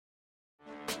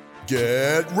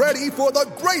Get ready for the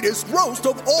greatest roast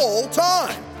of all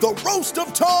time, the Roast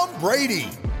of Tom Brady,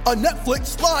 a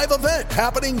Netflix live event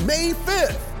happening May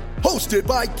 5th. Hosted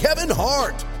by Kevin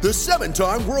Hart, the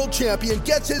 7-time world champion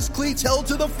gets his cleats held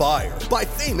to the fire by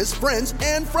famous friends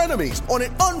and frenemies on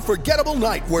an unforgettable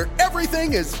night where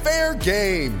everything is fair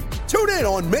game. Tune in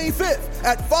on May 5th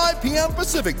at 5 p.m.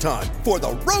 Pacific time for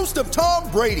the Roast of Tom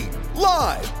Brady,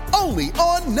 live only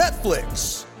on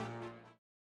Netflix.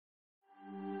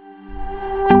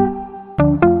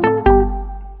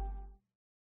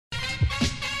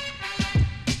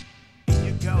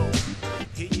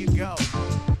 Here you go.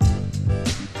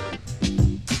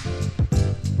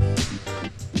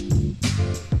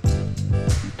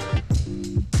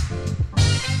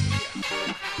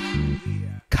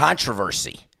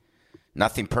 Controversy.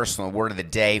 Nothing personal. Word of the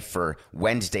day for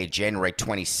Wednesday, January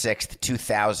 26th,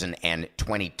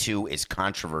 2022 is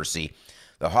controversy.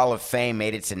 The Hall of Fame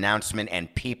made its announcement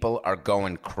and people are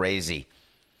going crazy.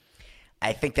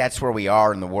 I think that's where we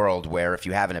are in the world, where if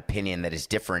you have an opinion that is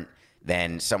different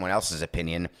than someone else's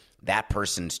opinion, that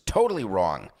person's totally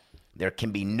wrong. There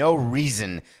can be no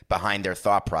reason behind their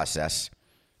thought process.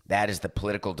 That is the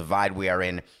political divide we are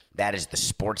in. That is the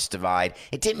sports divide.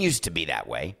 It didn't used to be that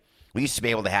way. We used to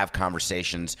be able to have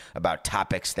conversations about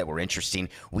topics that were interesting.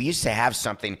 We used to have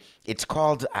something, it's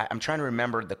called, I'm trying to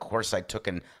remember the course I took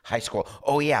in high school.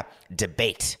 Oh yeah,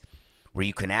 debate, where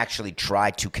you can actually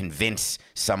try to convince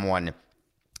someone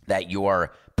that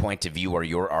your point of view or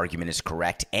your argument is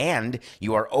correct, and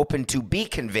you are open to be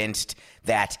convinced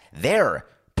that their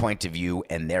point of view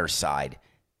and their side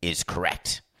is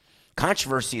correct.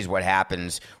 Controversy is what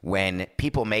happens when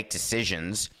people make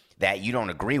decisions that you don't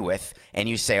agree with, and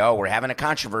you say, oh, we're having a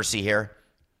controversy here.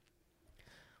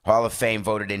 Hall of Fame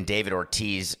voted in David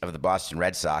Ortiz of the Boston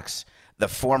Red Sox, the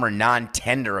former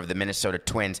non-tender of the Minnesota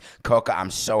Twins. Coca,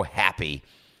 I'm so happy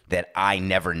that I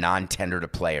never non-tendered a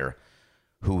player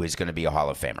who is going to be a Hall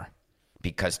of Famer.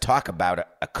 Because talk about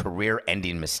a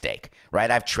career-ending mistake, right?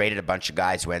 I've traded a bunch of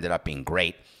guys who ended up being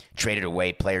great, traded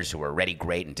away players who were already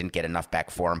great and didn't get enough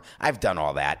back for them. I've done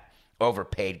all that.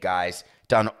 Overpaid guys,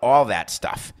 done all that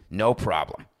stuff. No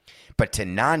problem. But to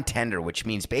non-tender, which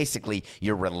means basically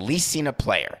you're releasing a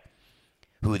player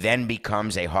who then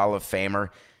becomes a Hall of Famer,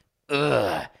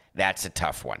 that's a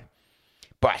tough one.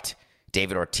 But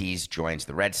David Ortiz joins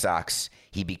the Red Sox.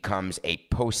 He becomes a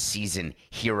postseason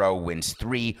hero, wins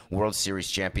 3 World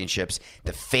Series championships,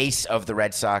 the face of the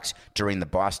Red Sox during the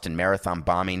Boston Marathon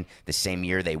bombing the same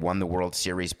year they won the World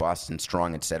Series, Boston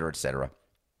Strong, et cetera, et cetera.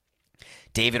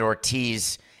 David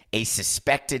Ortiz, a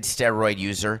suspected steroid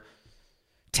user,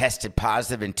 tested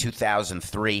positive in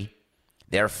 2003.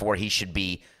 Therefore, he should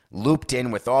be looped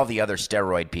in with all the other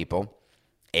steroid people,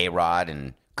 A-Rod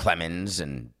and Clemens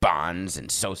and Bonds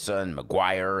and Sosa and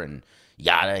McGuire and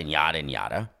yada and yada and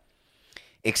yada.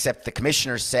 Except the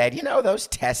commissioner said, you know, those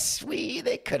tests,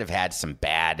 they could have had some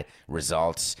bad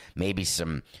results, maybe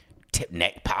some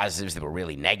positives that were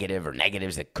really negative or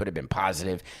negatives that could have been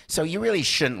positive. So you really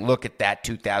shouldn't look at that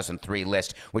 2003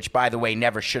 list, which, by the way,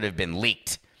 never should have been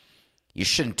leaked. You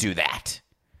shouldn't do that.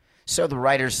 So the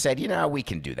writers said, you know, we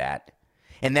can do that.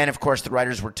 And then, of course, the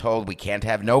writers were told we can't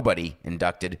have nobody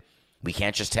inducted. We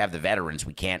can't just have the veterans.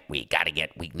 We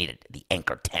needed the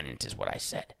anchor tenant is what I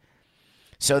said.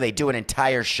 So they do an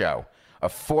entire show, a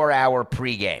 4-hour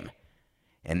pregame.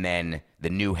 And then the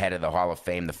new head of the Hall of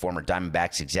Fame, the former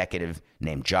Diamondbacks executive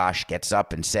named Josh, gets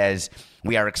up and says,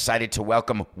 we are excited to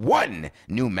welcome one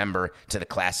new member to the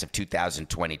class of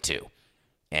 2022.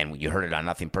 And you heard it on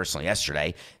Nothing Personal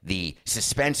yesterday. The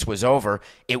suspense was over.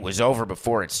 It was over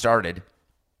before it started.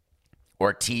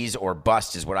 Ortiz or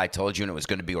bust is what I told you, and it was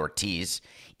going to be Ortiz.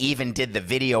 Even did the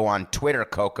video on Twitter,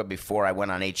 Coca, before I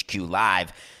went on HQ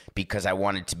Live because I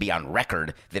wanted to be on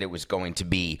record that it was going to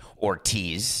be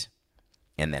Ortiz.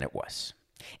 And then it was.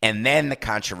 And then the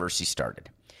controversy started.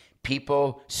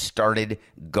 People started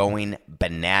going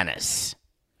bananas.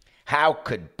 How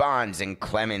could Bonds and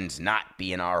Clemens not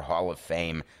be in our Hall of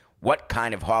Fame? What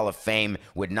kind of Hall of Fame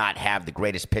would not have the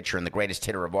greatest pitcher and the greatest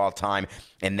hitter of all time?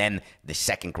 And then the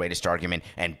second greatest argument,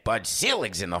 and Bud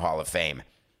Selig's in the Hall of Fame,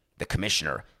 the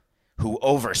commissioner who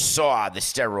oversaw the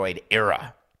steroid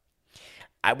era.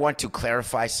 I want to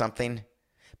clarify something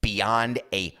beyond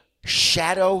a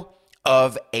shadow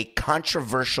of a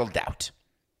controversial doubt.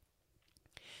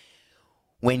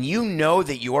 When you know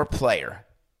that your player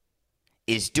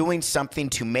is doing something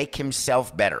to make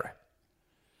himself better,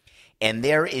 and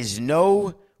there is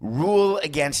no rule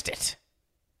against it,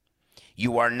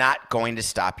 you are not going to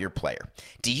stop your player.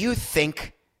 Do you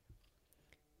think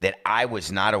that I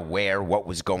was not aware what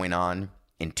was going on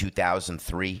in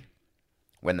 2003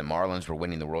 when the Marlins were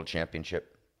winning the World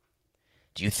Championship?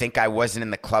 Do you think I wasn't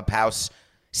in the clubhouse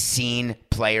seeing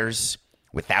players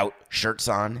without shirts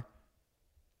on?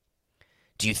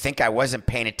 Do you think I wasn't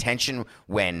paying attention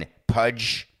when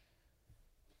Pudge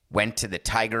went to the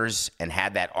Tigers and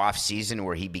had that offseason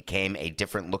where he became a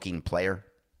different-looking player?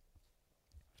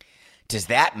 Does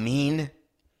that mean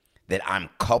that I'm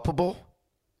culpable?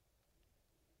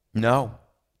 No.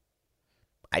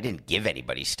 I didn't give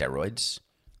anybody steroids.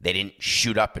 They didn't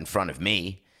shoot up in front of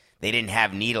me. They didn't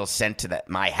have needles sent to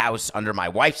my house under my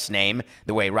wife's name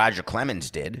the way Roger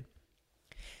Clemens did.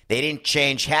 They didn't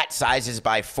change hat sizes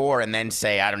by 4 and then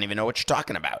say, I don't even know what you're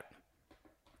talking about.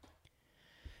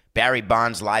 Barry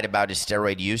Bonds lied about his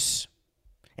steroid use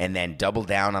and then doubled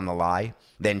down on the lie,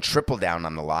 then tripled down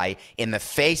on the lie. In the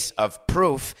face of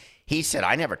proof, he said,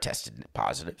 I never tested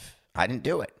positive. I didn't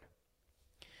do it.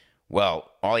 Well,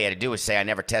 all he had to do was say, I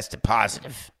never tested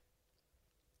positive.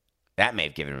 That may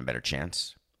have given him a better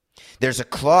chance. There's a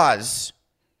clause,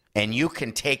 and you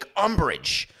can take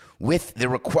umbrage with the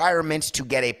requirements to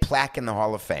get a plaque in the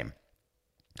Hall of Fame.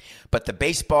 But the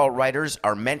baseball writers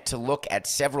are meant to look at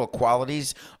several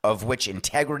qualities, of which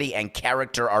integrity and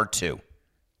character are 2.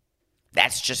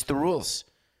 That's just the rules.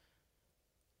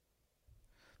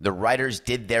 The writers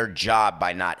did their job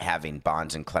by not having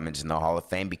Bonds and Clemens in the Hall of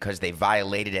Fame because they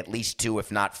violated at least 2,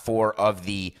 if not 4, of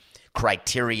the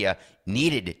criteria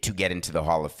needed to get into the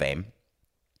Hall of Fame.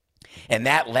 And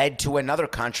that led to another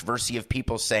controversy of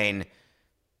people saying,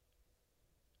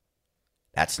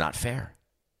 that's not fair.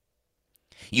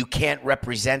 You can't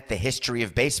represent the history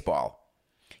of baseball.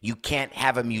 You can't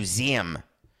have a museum.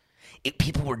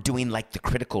 People were doing like the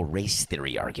critical race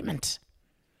theory argument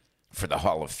for the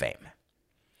Hall of Fame.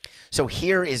 So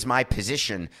here is my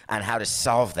position on how to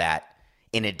solve that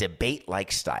in a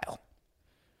debate-like style.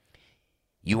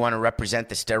 You want to represent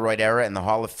the steroid era in the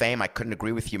Hall of Fame? I couldn't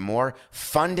agree with you more.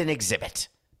 Fund an exhibit,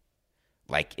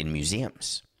 like in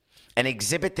museums. An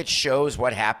exhibit that shows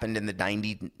what happened in the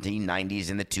 1990s,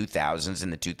 in the 2000s, in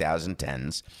the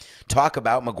 2010s. Talk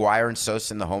about McGwire and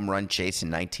Sosa in the home run chase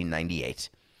in 1998.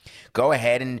 Go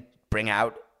ahead and bring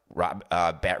out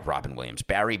Robin Williams,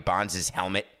 Barry Bonds'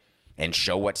 helmet, and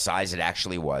show what size it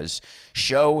actually was.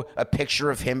 Show a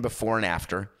picture of him before and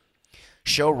after.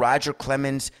 Show Roger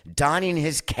Clemens donning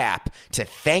his cap to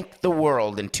thank the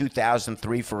world in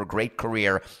 2003 for a great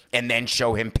career, and then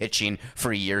show him pitching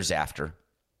for years after.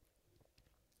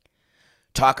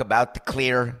 Talk about the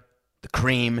clear, the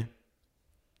cream.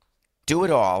 Do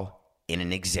it all in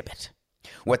an exhibit.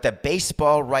 What the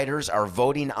baseball writers are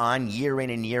voting on year in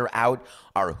and year out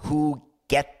are who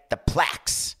get the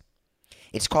plaques.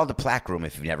 It's called the Plaque Room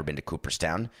if you've never been to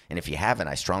Cooperstown. And if you haven't,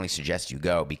 I strongly suggest you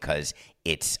go because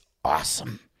it's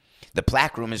awesome. The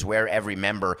Plaque Room is where every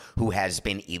member who has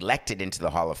been elected into the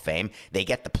Hall of Fame, they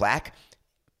get the plaque,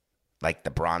 like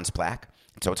the bronze plaque.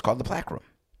 So it's called the Plaque Room.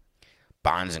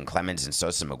 Bonds and Clemens and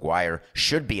Sosa McGwire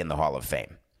should be in the Hall of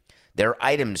Fame. Their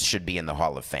items should be in the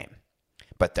Hall of Fame.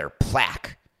 But their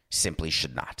plaque simply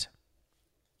should not.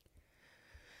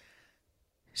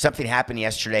 Something happened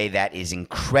yesterday that is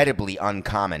incredibly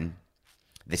uncommon.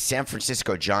 The San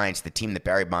Francisco Giants, the team that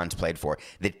Barry Bonds played for,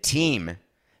 the team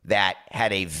that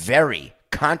had a very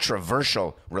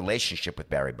controversial relationship with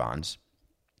Barry Bonds.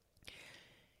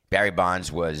 Barry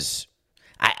Bonds was,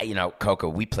 Coco,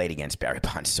 we played against Barry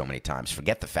Bonds so many times.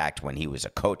 Forget the fact when he was a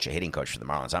coach, a hitting coach for the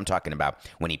Marlins. I'm talking about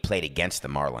when he played against the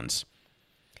Marlins.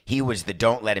 He was the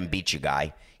don't let him beat you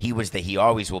guy. He was the he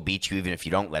always will beat you even if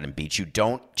you don't let him beat you.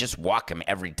 Don't just walk him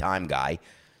every time guy.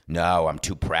 No, I'm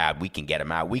too proud. We can get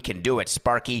him out. We can do it,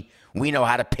 Sparky. We know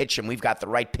how to pitch him. We've got the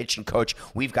right pitching coach.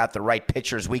 We've got the right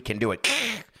pitchers. We can do it.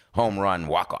 Home run,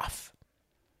 walk off.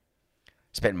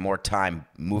 Spent more time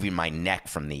moving my neck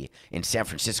in San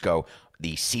Francisco.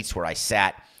 The seats where I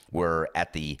sat were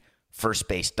at the first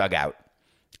base dugout.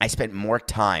 I spent more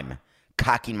time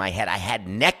cocking my head. I had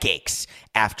neck aches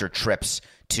after trips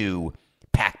to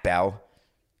Pac Bell,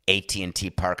 AT&T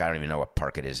Park. I don't even know what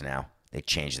park it is now. They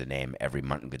change the name every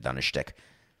month. Donnerstick.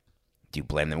 Do you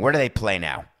blame them? Where do they play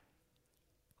now?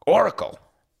 Oracle.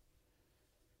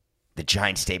 The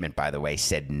Giant statement, by the way,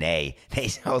 said nay.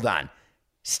 Hold on.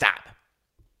 Stop.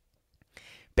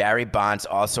 Barry Bonds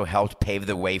also helped pave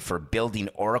the way for building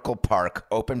Oracle Park,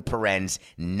 open parens,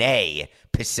 nay,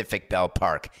 Pacific Bell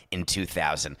Park in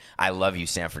 2000. I love you,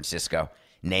 San Francisco.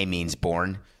 Nay means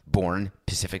born. Born,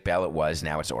 Pacific Bell it was,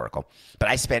 now it's Oracle. But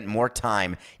I spent more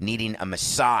time needing a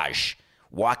massage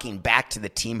walking back to the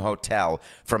team hotel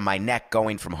from my neck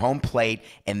going from home plate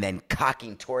and then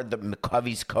cocking toward the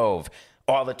McCovey's Cove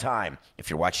all the time. If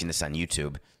you're watching this on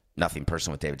YouTube, Nothing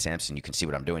personal with David Samson. You can see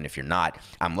what I'm doing. If you're not,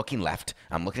 I'm looking left.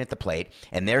 I'm looking at the plate,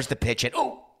 and there's the pitch, and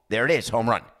there it is, home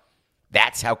run.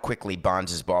 That's how quickly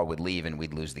Bonds' ball would leave, and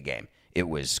we'd lose the game. It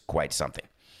was quite something.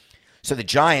 So the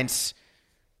Giants,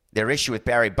 their issue with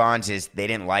Barry Bonds is they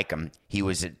didn't like him. He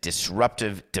was a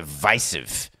disruptive,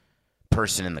 divisive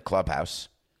person in the clubhouse.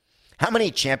 How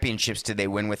many championships did they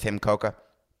win with him, Coca?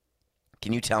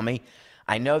 Can you tell me?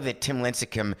 I know that Tim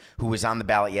Lincecum, who was on the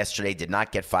ballot yesterday, did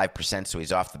not get 5%, so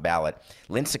he's off the ballot.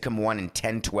 Lincecum won in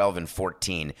 10, 12, and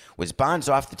 14. Was Bonds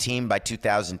off the team by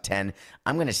 2010?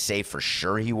 I'm going to say for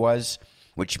sure he was,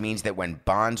 which means that when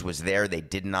Bonds was there, they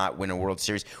did not win a World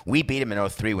Series. We beat them in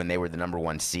 03 when they were the number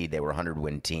one seed. They were a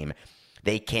 100-win team.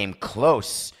 They came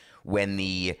close when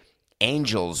the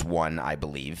Angels won, I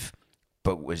believe,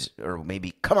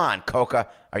 come on, Coca,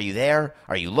 are you there?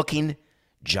 Are you looking?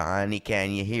 Johnny,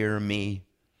 can you hear me?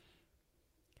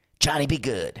 Johnny, be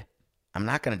good. I'm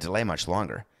not going to delay much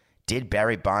longer. Did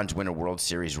Barry Bonds win a World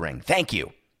Series ring? Thank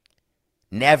you.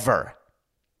 Never.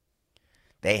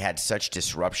 They had such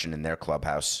disruption in their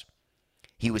clubhouse.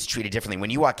 He was treated differently. When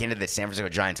you walk into the San Francisco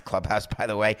Giants clubhouse, by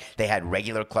the way, they had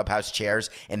regular clubhouse chairs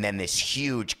and then this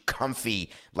huge, comfy,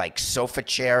 sofa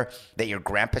chair that your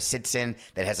grandpa sits in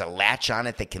that has a latch on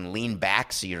it that can lean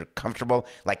back so you're comfortable,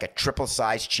 like a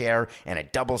triple-size chair and a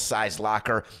double-size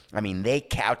locker. I mean, they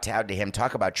kowtowed to him.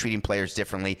 Talk about treating players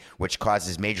differently, which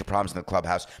causes major problems in the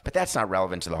clubhouse. But that's not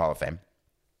relevant to the Hall of Fame.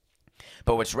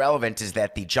 But what's relevant is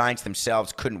that the Giants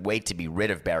themselves couldn't wait to be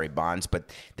rid of Barry Bonds, but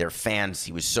their fans,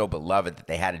 he was so beloved that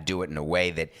they had to do it in a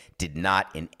way that did not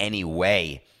in any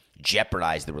way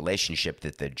jeopardize the relationship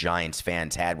that the Giants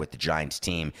fans had with the Giants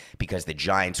team, because the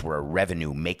Giants were a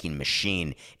revenue-making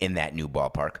machine in that new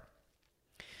ballpark.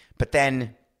 But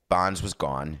then Bonds was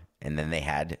gone, and then they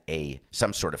had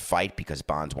some sort of fight because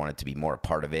Bonds wanted to be more a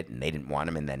part of it, and they didn't want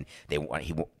him, and then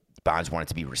Bonds wanted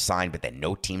to be re-signed, but then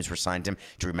no teams re-signed him.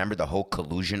 Do you remember the whole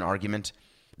collusion argument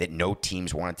that no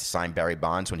teams wanted to sign Barry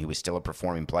Bonds when he was still a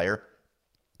performing player?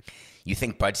 You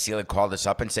think Bud Selig called us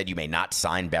up and said, you may not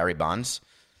sign Barry Bonds?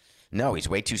 No, he's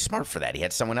way too smart for that. He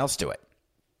had someone else do it.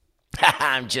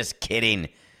 I'm just kidding.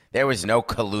 There was no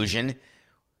collusion.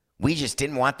 We just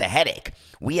didn't want the headache.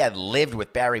 We had lived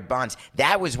with Barry Bonds.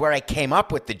 That was where I came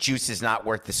up with the juice is not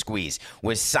worth the squeeze,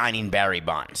 was signing Barry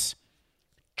Bonds.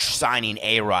 Signing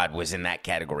A-Rod was in that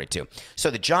category too.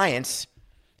 So the Giants,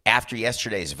 after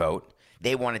yesterday's vote,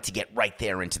 they wanted to get right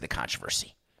there into the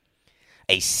controversy.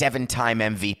 A 7-time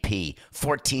MVP,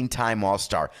 14-time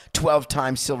All-Star,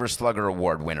 12-time Silver Slugger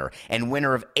Award winner, and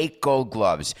winner of 8 Gold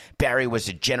Gloves, Barry was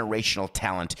a generational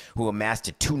talent who amassed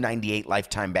a .298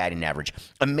 lifetime batting average,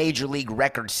 a Major League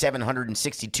record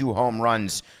 762 home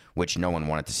runs, which no one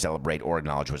wanted to celebrate or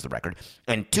acknowledge was the record,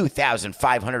 and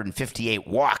 2,558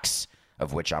 walks,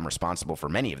 of which I'm responsible for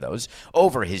many of those,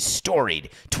 over his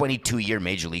storied 22-year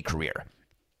Major League career.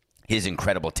 His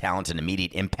incredible talent and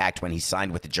immediate impact when he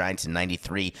signed with the Giants in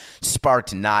 '93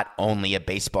 sparked not only a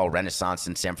baseball renaissance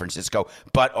in San Francisco,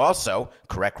 but also,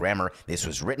 correct grammar, this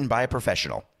was written by a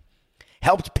professional,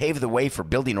 helped pave the way for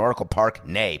building Oracle Park,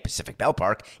 nay, Pacific Bell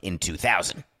Park, in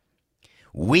 2000.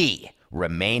 We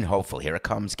remain hopeful. Here it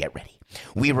comes. Get ready.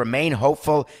 We remain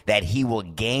hopeful that he will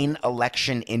gain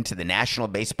election into the National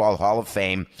Baseball Hall of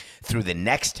Fame through the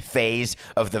next phase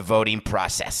of the voting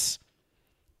process.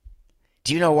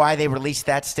 Do you know why they released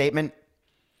that statement?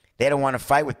 They don't want to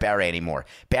fight with Barry anymore.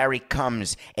 Barry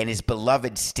comes and is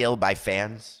beloved still by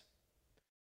fans.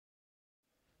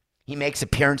 He makes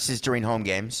appearances during home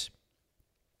games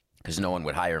because no one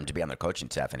would hire him to be on their coaching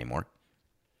staff anymore.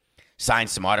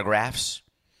 Signs some autographs.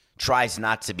 Tries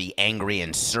not to be angry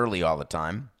and surly all the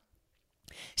time.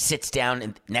 Sits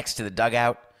down next to the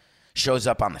dugout. Shows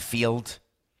up on the field.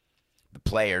 The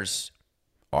players,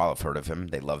 all have heard of him.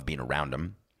 They love being around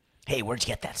him. Hey, where'd you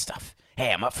get that stuff?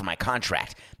 Hey, I'm up for my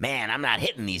contract. Man, I'm not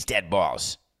hitting these dead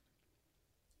balls.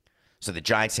 So the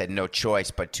Giants had no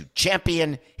choice but to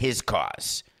champion his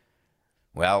cause.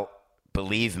 Well,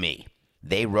 believe me,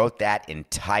 they wrote that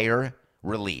entire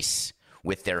release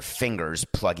with their fingers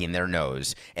plugging their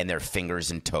nose and their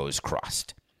fingers and toes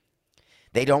crossed.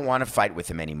 They don't want to fight with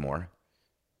him anymore.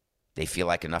 They feel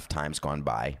like enough time's gone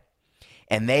by.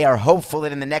 And they are hopeful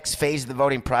that in the next phase of the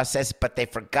voting process, but they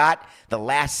forgot the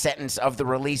last sentence of the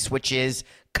release, which is,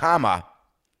 comma,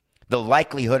 the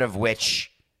likelihood of which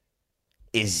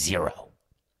is 0.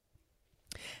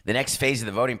 The next phase of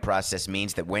the voting process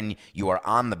means that when you are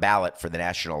on the ballot for the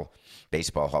National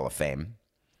Baseball Hall of Fame,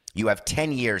 you have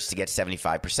 10 years to get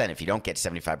 75%. If you don't get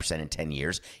 75% in 10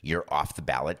 years, you're off the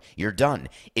ballot. You're done.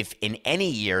 If in any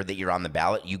year that you're on the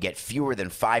ballot, you get fewer than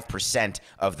 5%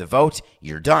 of the vote,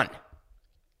 you're done.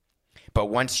 But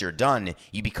once you're done,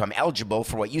 you become eligible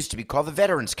for what used to be called the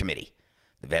Veterans Committee.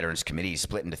 The Veterans Committee is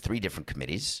split into 3 different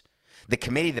committees. The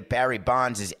committee that Barry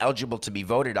Bonds is eligible to be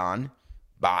voted on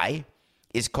by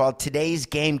is called Today's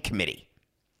Game Committee.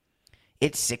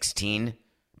 It's 16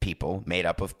 people made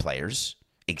up of players,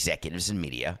 executives, and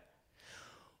media.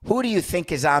 Who do you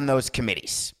think is on those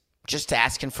committees? Just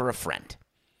asking for a friend.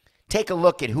 Take a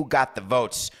look at who got the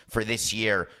votes for this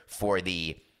year for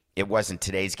it wasn't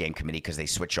Today's Game Committee because they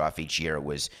switch off each year. It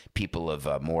was people of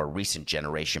a more recent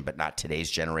generation, but not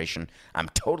today's generation. I'm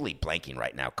totally blanking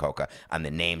right now, Coca, on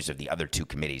the names of the other 2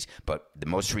 committees, but the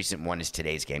most recent one is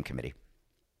Today's Game Committee.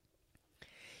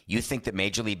 You think that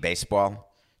Major League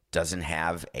Baseball doesn't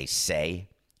have a say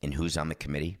in who's on the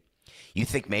committee? You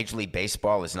think Major League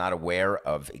Baseball is not aware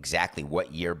of exactly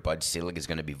what year Bud Selig is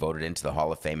going to be voted into the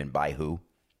Hall of Fame and by who?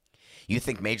 You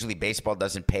think Major League Baseball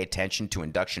doesn't pay attention to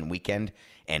induction weekend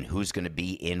and who's going to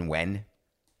be in when?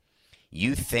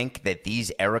 You think that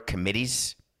these era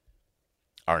committees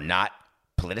are not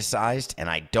politicized? And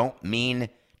I don't mean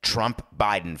Trump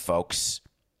Biden, folks.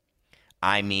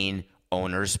 I mean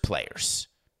owners, players.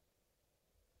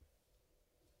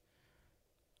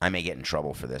 I may get in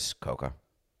trouble for this, Coca.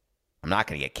 I'm not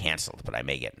going to get canceled, but I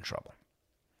may get in trouble.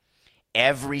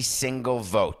 Every single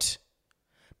vote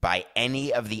by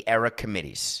any of the era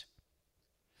committees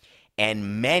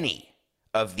and many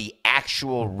of the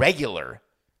actual regular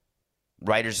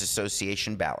Writers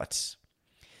Association ballots,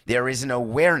 there is an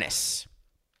awareness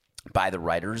by the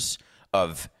writers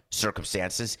of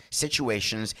circumstances,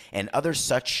 situations, and other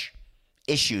such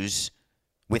issues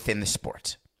within the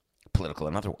sport, political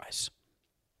and otherwise.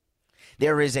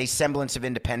 There is a semblance of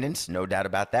independence, no doubt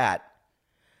about that.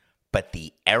 But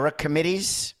the era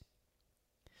committees,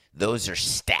 those are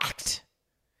stacked.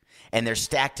 And they're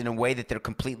stacked in a way that they're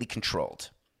completely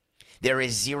controlled. There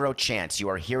is zero chance. You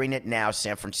are hearing it now,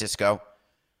 San Francisco.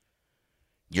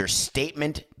 Your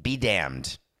statement be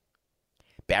damned.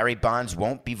 Barry Bonds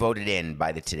won't be voted in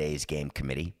by the Today's Game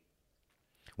Committee,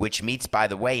 which meets, by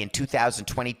the way, in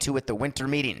 2022 at the winter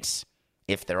meetings.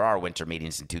 If there are winter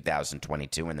meetings in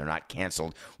 2022 and they're not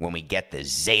canceled when we get the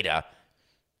Zeta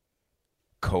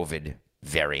COVID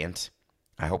variant.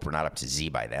 I hope we're not up to Z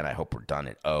by then. I hope we're done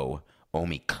at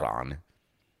Omicron.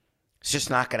 It's just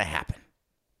not going to happen.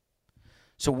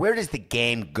 So where does the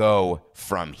game go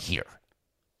from here?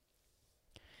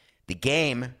 The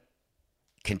game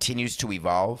continues to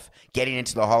evolve. Getting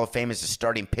into the Hall of Fame as a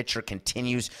starting pitcher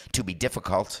continues to be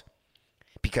difficult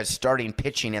because starting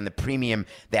pitching and the premium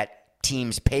that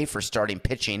teams pay for starting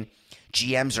pitching,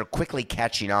 GMs are quickly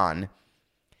catching on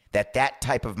that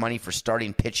type of money for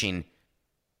starting pitching,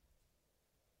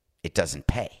 it doesn't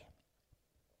pay.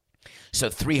 So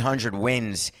 300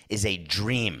 wins is a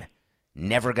dream.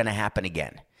 Never going to happen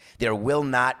again. There will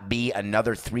not be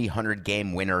another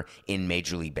 300-game winner in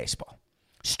Major League Baseball.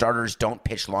 Starters don't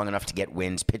pitch long enough to get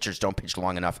wins. Pitchers don't pitch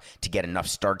long enough to get enough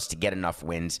starts to get enough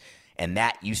wins. And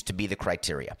that used to be the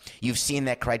criteria. You've seen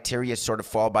that criteria sort of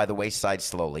fall by the wayside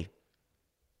slowly.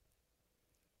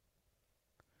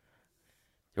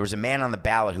 There was a man on the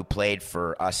ballot who played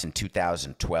for us in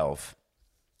 2012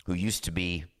 who used to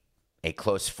be a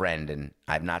close friend, and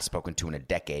I've not spoken to in a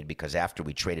decade because after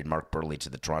we traded Mark Buehrle to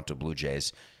the Toronto Blue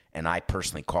Jays, and I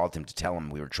personally called him to tell him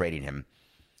we were trading him,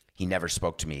 he never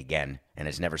spoke to me again and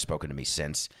has never spoken to me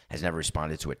since, has never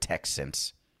responded to a text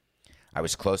since. I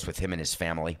was close with him and his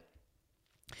family.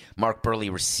 Mark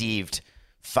Buehrle received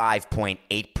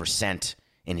 5.8%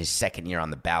 in his second year on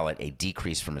the ballot, a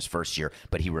decrease from his first year,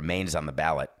 but he remains on the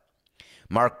ballot.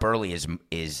 Mark Buehrle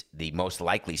is the most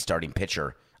likely starting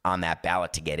pitcher on that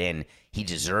ballot to get in. He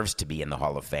deserves to be in the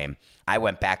Hall of Fame. I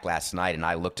went back last night and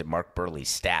I looked at Mark Buehrle's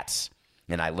stats,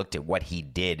 and I looked at what he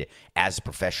did as a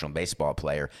professional baseball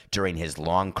player during his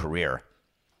long career.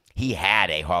 He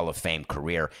had a Hall of Fame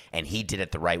career, and he did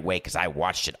it the right way because I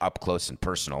watched it up close and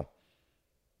personal.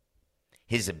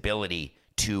 His ability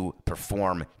to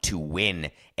perform, to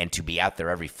win, and to be out there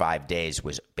every 5 days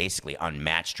was basically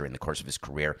unmatched during the course of his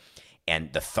career.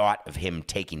 And the thought of him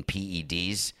taking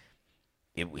PEDs,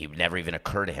 it would never even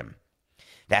occur to him.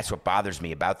 That's what bothers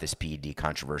me about this PED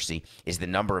controversy, is the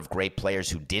number of great players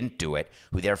who didn't do it,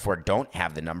 who therefore don't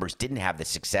have the numbers, didn't have the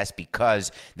success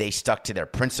because they stuck to their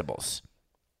principles.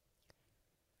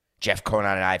 Jeff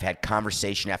Conant and I have had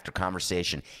conversation after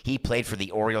conversation. He played for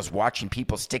the Orioles, watching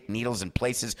people stick needles in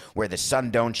places where the sun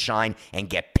don't shine and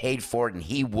get paid for it, and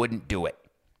he wouldn't do it.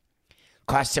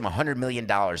 Cost him $100 million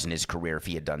in his career if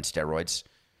he had done steroids.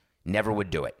 Never would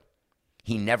do it.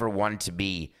 He never wanted to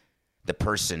be the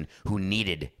person who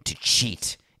needed to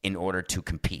cheat in order to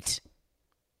compete.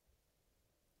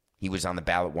 He was on the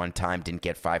ballot one time, didn't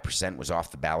get 5%, was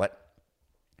off the ballot.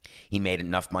 He made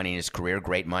enough money in his career,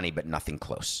 great money, but nothing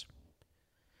close.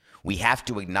 We have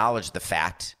to acknowledge the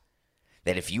fact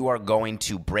that if you are going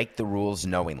to break the rules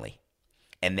knowingly,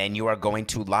 and then you are going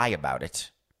to lie about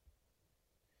it,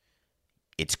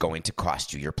 it's going to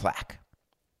cost you your plaque.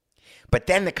 But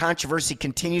then the controversy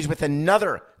continues with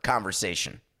another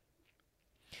conversation.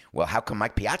 Well, how come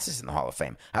Mike Piazza's in the Hall of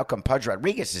Fame? How come Pudge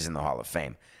Rodriguez is in the Hall of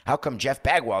Fame? How come Jeff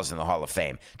Bagwell's in the Hall of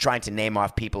Fame? Trying to name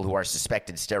off people who are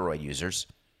suspected steroid users.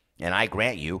 And I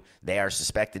grant you, they are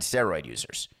suspected steroid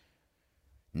users.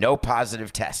 No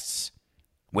positive tests.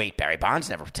 Wait, Barry Bonds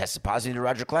never tested positive to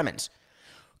Roger Clemens.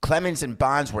 Clemens and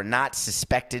Bonds were not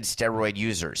suspected steroid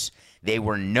users. They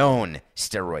were known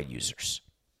steroid users.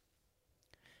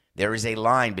 There is a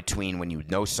line between when you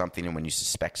know something and when you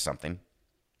suspect something.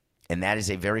 And that is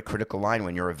a very critical line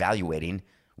when you're evaluating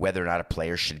whether or not a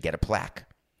player should get a plaque.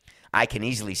 I can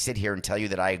easily sit here and tell you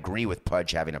that I agree with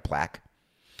Pudge having a plaque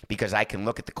because I can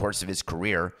look at the course of his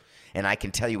career and I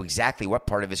can tell you exactly what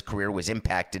part of his career was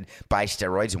impacted by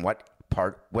steroids and what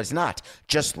part was not,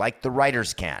 just like the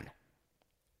writers can.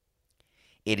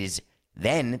 It is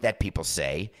then that people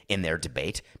say in their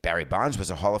debate, Barry Bonds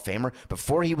was a Hall of Famer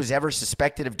before he was ever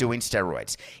suspected of doing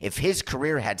steroids. If his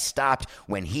career had stopped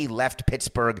when he left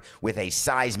Pittsburgh with a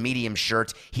size medium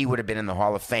shirt, he would have been in the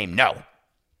Hall of Fame. No,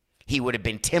 he would have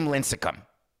been Tim Lincecum.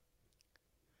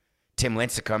 Tim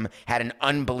Lincecum had an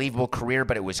unbelievable career,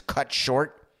 but it was cut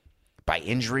short by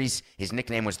injuries. His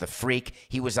nickname was the Freak.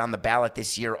 He was on the ballot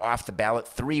this year, off the ballot,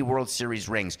 3 World Series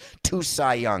rings, 2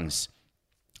 Cy Youngs.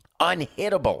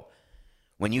 Unhittable.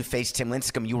 When you face Tim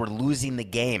Lincecum, you were losing the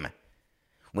game.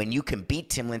 When you can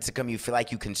beat Tim Lincecum, you feel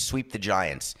like you can sweep the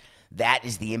Giants. That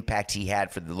is the impact he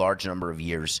had for the large number of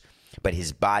years. But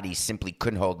his body simply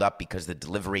couldn't hold up because the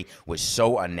delivery was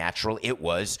so unnatural. It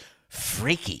was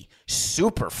freaky,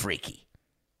 super freaky.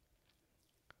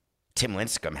 Tim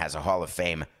Lincecum has a Hall of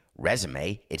Fame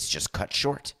resume. It's just cut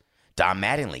short. Don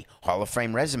Mattingly, Hall of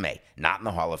Fame resume. Not in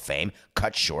the Hall of Fame.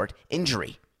 Cut short,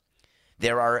 injury.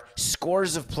 There are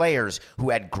scores of players who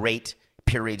had great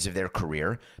periods of their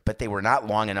career, but they were not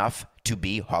long enough to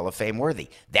be Hall of Fame worthy.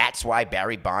 That's why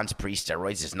Barry Bonds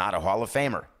pre-steroids is not a Hall of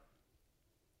Famer.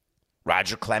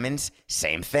 Roger Clemens,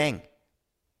 same thing.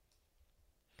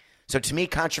 So to me,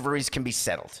 controversies can be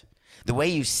settled. The way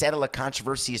you settle a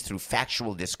controversy is through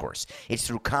factual discourse. It's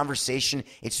through conversation.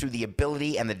 It's through the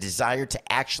ability and the desire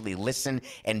to actually listen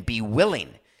and be willing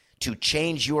to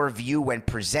change your view when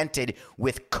presented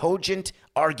with cogent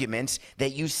arguments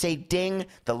that you say, ding,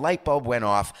 the light bulb went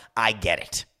off, I get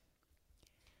it.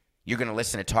 You're going to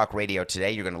listen to talk radio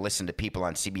today. You're going to listen to people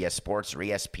on CBS Sports or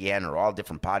ESPN or all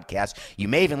different podcasts. You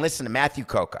may even listen to Matthew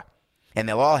Coca, and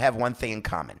they'll all have one thing in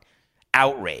common: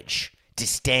 outrage,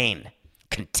 disdain,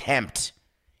 contempt,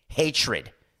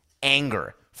 hatred,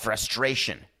 anger,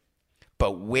 frustration.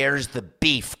 But where's the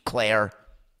beef, Claire?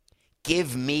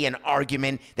 Give me an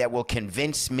argument that will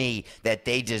convince me that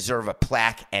they deserve a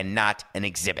plaque and not an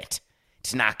exhibit.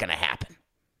 It's not going to happen.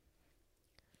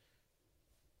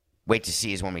 Wait to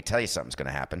see is when we tell you something's going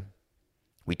to happen.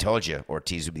 We told you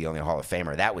Ortiz would be the only Hall of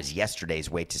Famer. That was yesterday's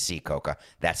wait to see, Coca.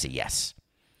 That's a yes.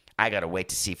 I got to wait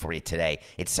to see for you today.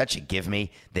 It's such a give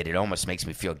me that it almost makes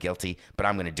me feel guilty, but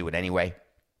I'm going to do it anyway.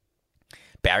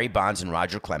 Barry Bonds and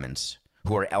Roger Clemens,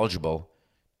 who are eligible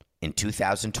in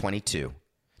 2022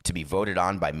 to be voted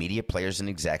on by media players and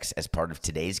execs as part of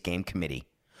today's game committee,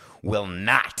 will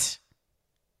not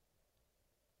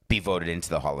be voted into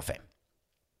the Hall of Fame.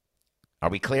 Are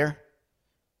we clear?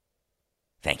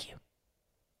 Thank you.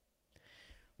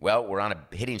 Well, we're on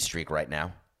a hitting streak right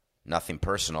now. Nothing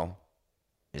Personal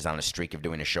is on a streak of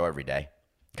doing a show every day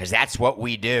because that's what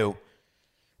we do.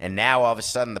 And now all of a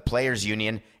sudden the players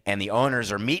union and the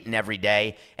owners are meeting every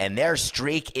day and their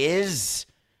streak is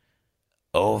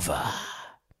over.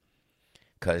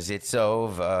 Because it's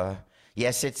over.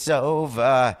 Yes, it's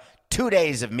over. 2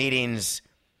 days of meetings,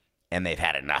 and they've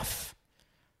had enough.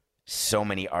 So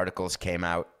many articles came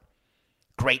out.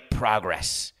 Great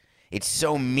progress. It's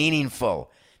so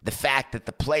meaningful. The fact that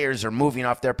the players are moving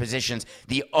off their positions.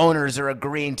 The owners are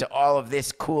agreeing to all of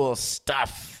this cool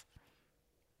stuff.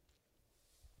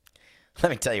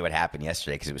 Let me tell you what happened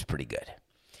yesterday, because it was pretty good.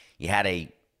 You had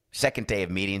a second day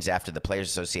of meetings after the Players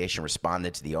Association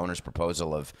responded to the owner's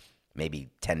proposal of maybe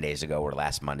 10 days ago or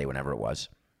last Monday, whenever it was.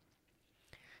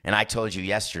 And I told you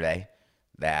yesterday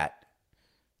that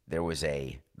there was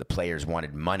the players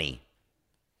wanted money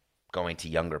going to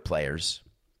younger players.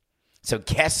 So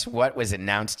guess what was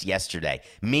announced yesterday?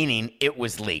 Meaning it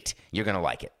was leaked. You're going to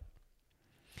like it.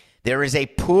 There is a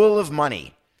pool of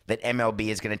money that MLB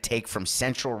is going to take from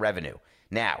central revenue.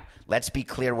 Now, let's be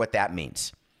clear what that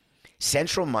means.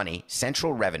 Central money,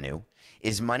 central revenue,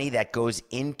 is money that goes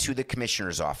into the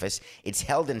commissioner's office. It's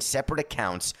held in separate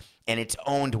accounts, and it's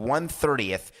owned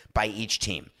 1/30th by each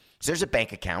team. So there's a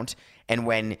bank account, and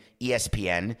when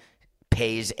ESPN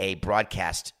pays a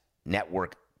broadcast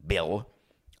network bill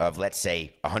of, let's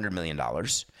say, $100 million,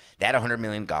 that $100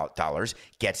 million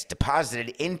gets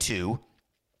deposited into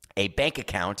a bank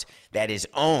account that is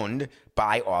owned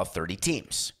by all 30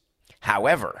 teams.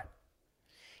 However,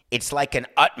 it's like an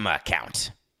UTMA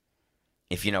account.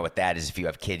 If you know what that is, if you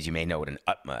have kids, you may know what an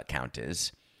UTMA account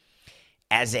is.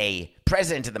 As a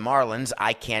president of the Marlins,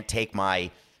 I can't take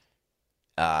my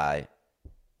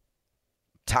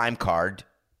time card.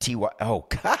 Oh,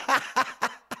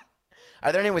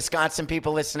 are there any Wisconsin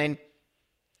people listening?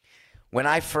 When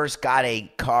I first got a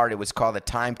card, it was called a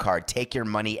time card. Take your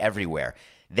money everywhere.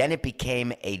 Then it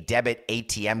became a debit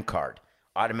ATM card,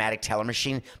 automatic teller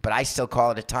machine, but I still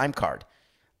call it a time card.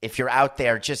 If you're out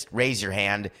there, just raise your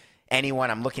hand.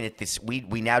 Anyone, I'm looking at this. We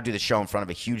now do the show in front of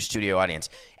a huge studio audience.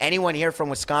 Anyone here from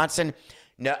Wisconsin?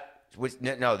 No,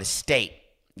 the state.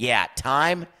 Yeah,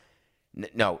 time?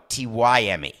 No,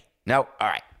 TYME. No, all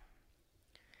right.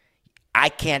 I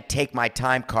can't take my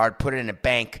time card, put it in a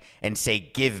bank, and say,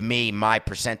 give me my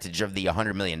percentage of the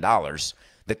 $100 million.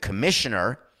 The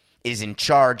commissioner is in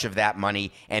charge of that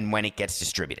money and when it gets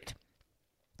distributed.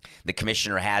 The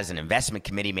commissioner has an investment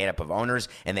committee made up of owners,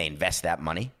 and they invest that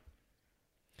money.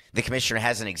 The commissioner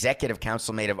has an executive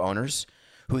council made of owners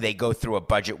who they go through a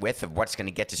budget with of what's going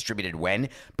to get distributed when.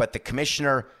 But the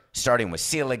commissioner, starting with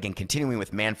Selig and continuing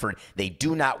with Manfred, they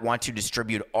do not want to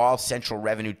distribute all central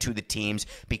revenue to the teams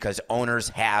because owners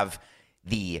have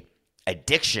the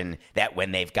addiction that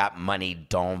when they've got money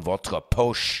dans votre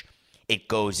poche, it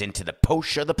goes into the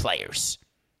poche of the players.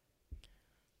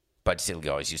 Bud Selig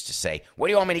always used to say, what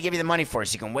do you want me to give you the money for?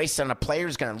 So you can waste it on a player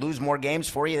who's going to lose more games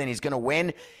for you than he's going to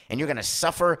win, and you're going to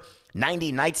suffer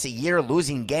 90 nights a year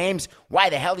losing games?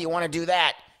 Why the hell do you want to do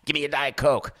that? Give me a Diet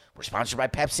Coke. We're sponsored by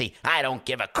Pepsi. I don't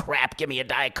give a crap. Give me a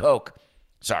Diet Coke.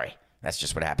 Sorry, that's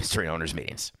just what happens during owners'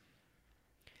 meetings.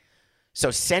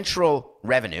 So central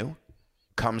revenue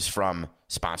comes from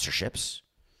sponsorships.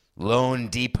 Loan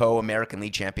Depot American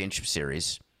League Championship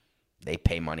Series. They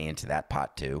pay money into that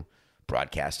pot too.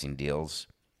 Broadcasting deals,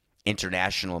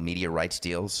 international media rights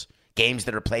deals, games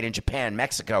that are played in Japan,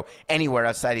 Mexico, anywhere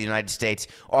outside of the United States,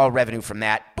 all revenue from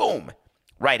that, boom,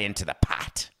 right into the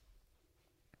pot.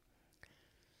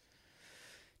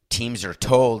 Teams are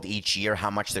told each year how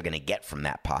much they're going to get from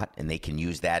that pot, and they can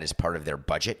use that as part of their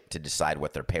budget to decide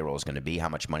what their payroll is going to be, how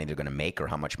much money they're going to make, or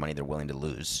how much money they're willing to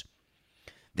lose.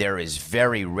 There is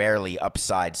very rarely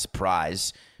upside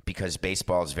surprise because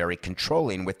baseball is very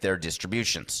controlling with their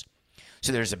distributions.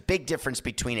 So there's a big difference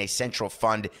between a central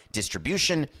fund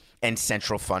distribution and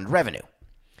central fund revenue.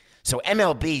 So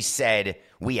MLB said,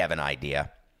 we have an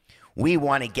idea. We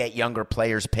want to get younger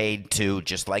players paid too,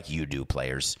 just like you do,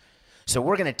 players. So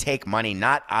we're going to take money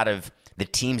not out of the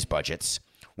team's budgets.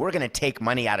 We're going to take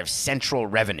money out of central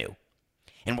revenue,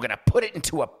 and we're going to put it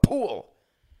into a pool.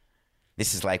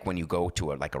 This is like when you go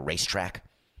to a racetrack,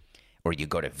 or you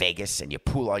go to Vegas and you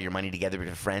pool all your money together with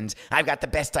your friends. I've got the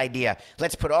best idea.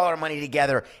 Let's put all our money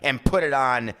together and put it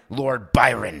on Lord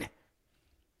Byron.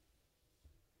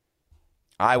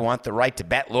 I want the right to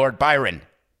bet Lord Byron.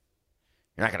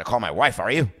 You're not going to call my wife,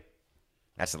 are you?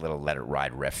 That's a little Let It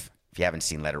Ride riff. If you haven't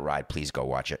seen Let It Ride, please go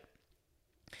watch it.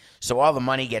 So all the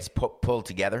money gets pulled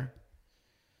together.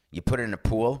 You put it in a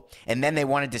pool, and then they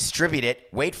want to distribute it,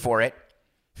 wait for it,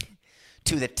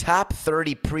 to the top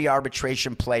 30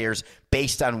 pre-arbitration players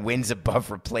based on wins above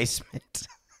replacement.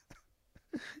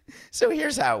 So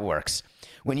here's how it works.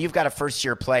 When you've got a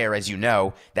first-year player, as you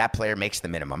know, that player makes the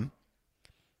minimum.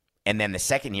 And then the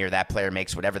second year, that player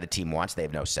makes whatever the team wants. They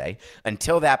have no say.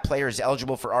 Until that player is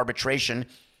eligible for arbitration,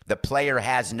 the player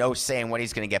has no say in what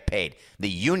he's going to get paid. The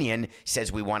union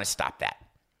says we want to stop that.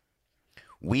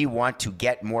 We want to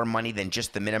get more money than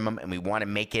just the minimum, and we want to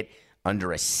make it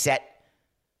under a set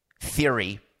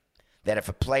theory that if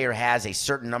a player has a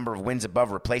certain number of wins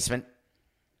above replacement,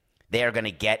 they are going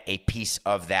to get a piece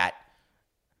of that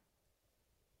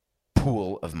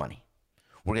pool of money.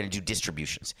 We're going to do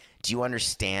distributions. Do you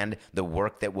understand the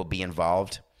work that will be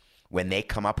involved when they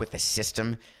come up with a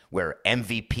system where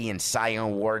MVP and Cy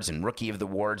Young awards and Rookie of the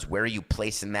Awards, where are you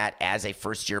placing that as a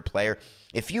first-year player?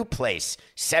 If you place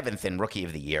 7th in Rookie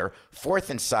of the Year, 4th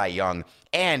in Cy Young,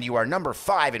 and you are number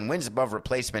 5 in wins above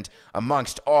replacement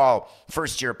amongst all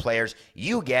first-year players,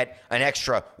 you get an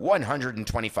extra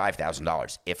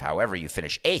 $125,000. If, however, you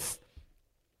finish 8th,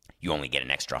 you only get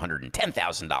an extra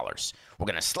 $110,000. We're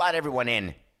going to slot everyone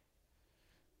in.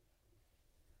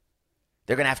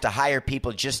 They're going to have to hire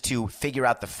people just to figure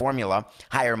out the formula,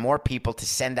 hire more people to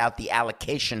send out the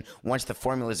allocation once the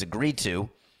formula is agreed to.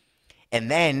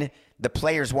 And then the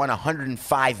players won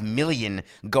 $105 million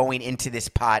going into this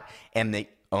pot, and the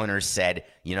owners said,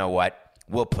 you know what,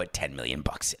 we'll put $10 million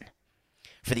in.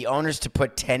 For the owners to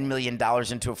put $10 million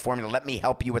into a formula, let me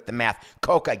help you with the math.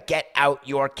 Coca, get out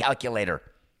your calculator.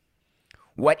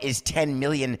 What is 10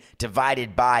 million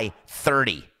divided by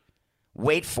 30?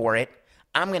 Wait for it.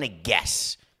 I'm going to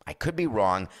guess. I could be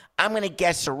wrong. I'm going to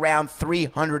guess around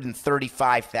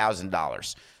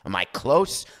 $335,000. Am I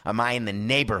close? Am I in the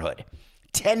neighborhood?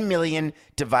 10 million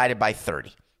divided by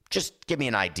 30. Just give me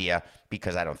an idea,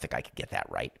 because I don't think I could get that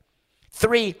right.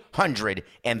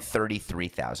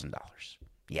 $333,000.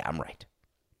 Yeah, I'm right.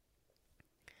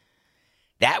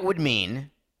 That would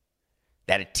mean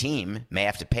that a team may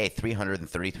have to pay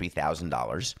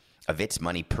 $333,000 of its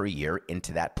money per year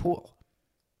into that pool.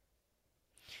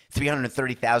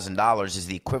 $330,000 is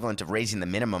the equivalent of raising the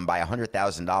minimum by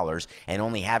 $100,000 and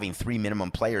only having 3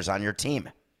 minimum players on your team.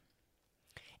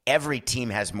 Every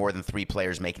team has more than 3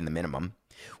 players making the minimum,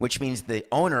 which means the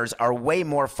owners are way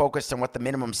more focused on what the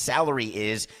minimum salary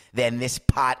is than this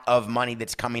pot of money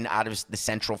that's coming out of the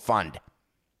central fund.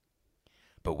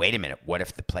 But wait a minute, what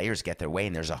if the players get their way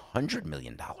and there's $100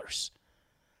 million?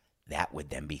 That would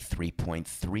then be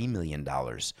 $3.3 million.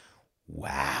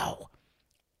 Wow.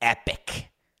 Epic.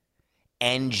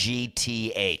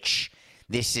 NGTH.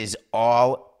 This is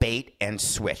all bait and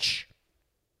switch.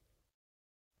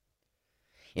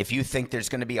 If you think there's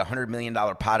going to be a $100 million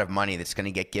pot of money that's going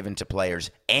to get given to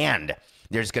players, and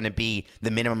there's going to be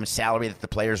the minimum salary that the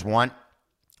players want,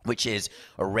 which is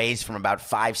a raise from about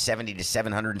 $570,000 to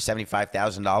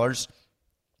 $775,000,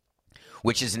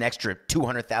 which is an extra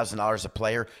 $200,000 a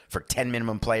player for 10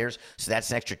 minimum players. So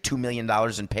that's an extra $2 million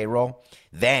in payroll.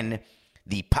 Then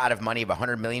the pot of money of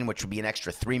 $100 million, which would be an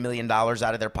extra $3 million out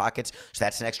of their pockets. So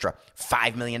that's an extra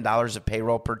 $5 million of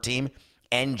payroll per team.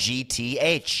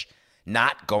 NGTH.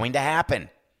 Not going to happen.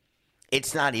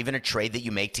 It's not even a trade that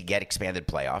you make to get expanded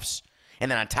playoffs. And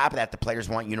then on top of that, the players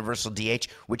want universal DH,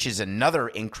 which is another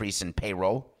increase in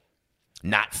payroll,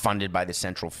 not funded by the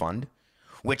central fund,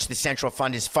 which the central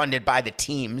fund is funded by the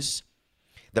teams.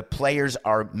 The players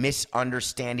are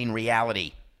misunderstanding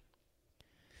reality.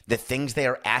 The things they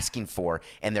are asking for,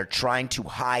 and they're trying to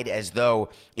hide as though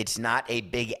it's not a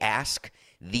big ask.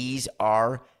 These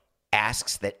are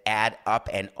asks that add up,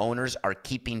 and owners are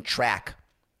keeping track.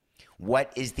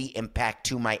 What is the impact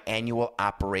to my annual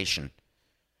operation?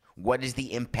 What is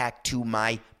the impact to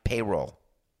my payroll?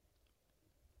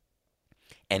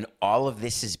 And all of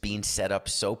this is being set up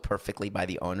so perfectly by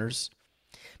the owners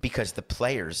because the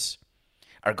players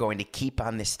are going to keep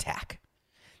on this tack.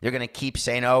 They're going to keep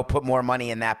saying, oh, put more money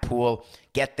in that pool,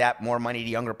 get that more money to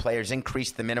younger players,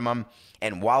 increase the minimum.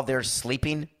 And while they're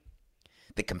sleeping,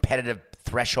 the competitive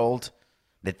threshold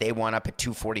that they want up at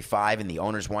 245 and the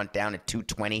owners want down at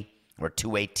 220 or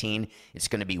 218, it's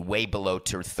going to be way below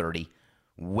 230,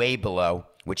 way below,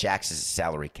 which acts as a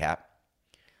salary cap.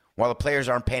 While the players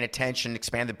aren't paying attention,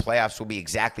 expanded playoffs will be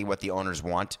exactly what the owners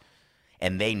want,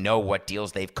 and they know what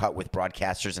deals they've cut with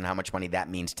broadcasters and how much money that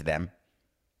means to them.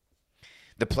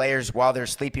 The players, while they're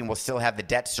sleeping, will still have the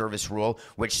debt service rule,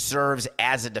 which serves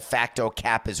as a de facto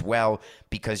cap as well,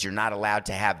 because you're not allowed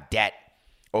to have debt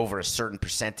over a certain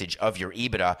percentage of your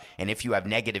EBITDA. And if you have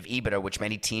negative EBITDA, which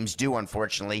many teams do,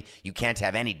 unfortunately, you can't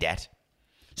have any debt.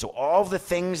 So all the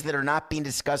things that are not being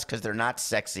discussed because they're not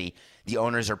sexy, the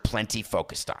owners are plenty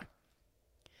focused on.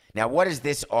 Now, what does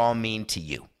this all mean to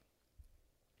you?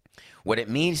 What it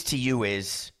means to you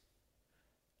is,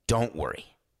 don't worry.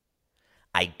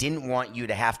 I didn't want you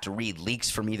to have to read leaks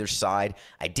from either side.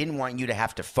 I didn't want you to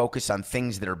have to focus on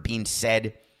things that are being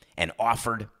said and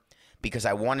offered, because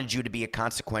I wanted you to be a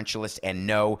consequentialist and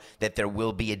know that there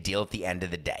will be a deal at the end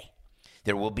of the day.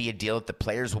 There will be a deal that the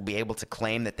players will be able to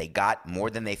claim that they got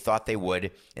more than they thought they would,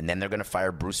 and then they're going to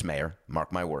fire Bruce Mayer,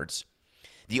 mark my words.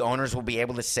 The owners will be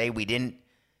able to say we didn't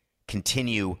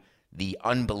continue the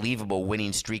unbelievable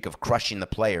winning streak of crushing the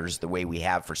players the way we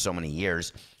have for so many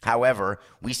years. However,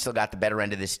 we still got the better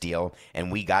end of this deal,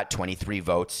 and we got 23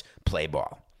 votes, play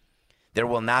ball. There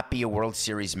will not be a World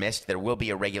Series missed. There will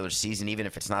be a regular season, even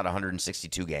if it's not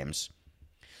 162 games.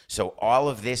 So all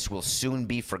of this will soon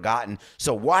be forgotten.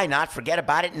 So why not forget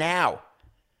about it now?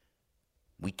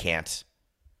 We can't,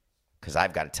 because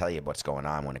I've got to tell you what's going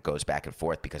on when it goes back and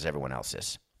forth, because everyone else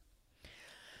is.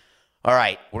 All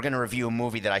right, we're going to review a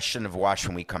movie that I shouldn't have watched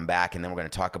when we come back, and then we're going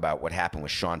to talk about what happened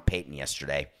with Sean Payton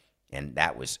yesterday. And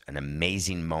that was an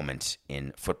amazing moment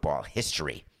in football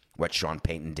history, what Sean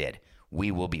Payton did. We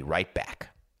will be right back.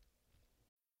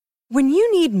 When you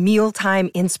need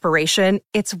mealtime inspiration,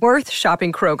 it's worth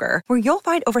shopping Kroger, where you'll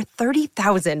find over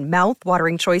 30,000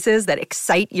 mouth-watering choices that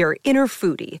excite your inner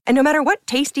foodie. And no matter what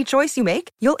tasty choice you make,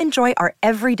 you'll enjoy our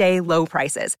everyday low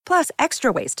prices, plus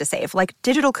extra ways to save, like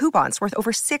digital coupons worth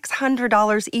over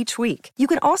 $600 each week. You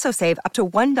can also save up to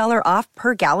 $1 off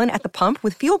per gallon at the pump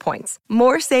with fuel points.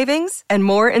 More savings and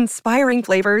more inspiring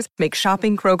flavors make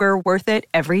shopping Kroger worth it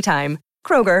every time.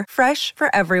 Kroger, fresh for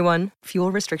everyone.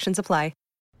 Fuel restrictions apply.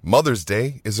 Mother's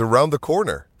Day is around the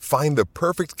corner. Find the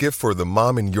perfect gift for the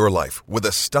mom in your life with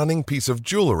a stunning piece of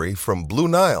jewelry from Blue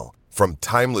Nile. From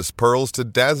timeless pearls to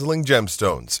dazzling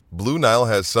gemstones, Blue Nile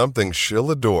has something she'll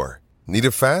adore. Need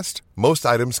it fast? Most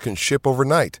items can ship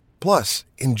overnight. Plus,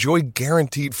 enjoy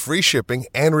guaranteed free shipping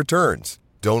and returns.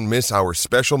 Don't miss our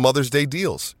special Mother's Day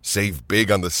deals. Save big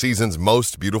on the season's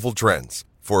most beautiful trends.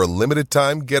 For a limited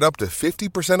time, get up to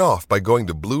 50% off by going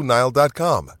to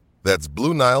BlueNile.com. That's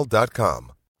BlueNile.com.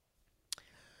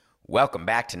 Welcome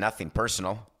back to Nothing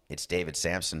Personal. It's David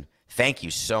Sampson. Thank you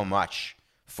so much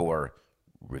for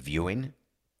reviewing,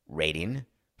 rating,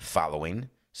 following,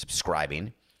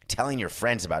 subscribing, telling your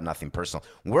friends about Nothing Personal.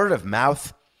 Word of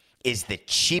mouth is the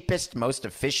cheapest, most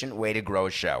efficient way to grow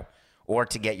a show or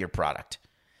to get your product.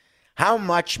 How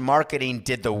much marketing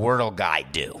did the Wordle guy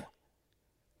do?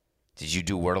 Did you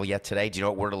do Wordle yet today? Do you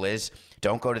know what Wordle is?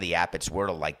 Don't go to the app. It's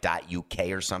Wordle, like .uk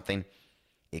or something.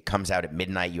 It comes out at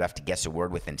midnight. You have to guess a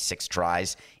word within 6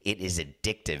 tries. It is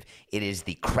addictive. It is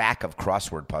the crack of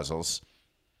crossword puzzles.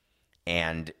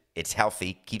 And it's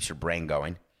healthy, keeps your brain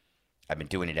going. I've been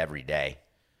doing it every day.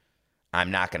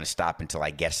 I'm not going to stop until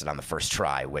I guess it on the first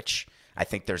try, which I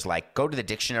think there's like, go to the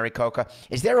dictionary, Coca.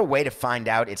 Is there a way to find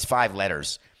out, it's 5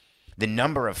 letters, the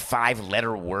number of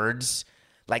 5-letter words?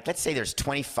 Like, let's say there's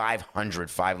 2,500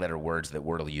 5-letter words that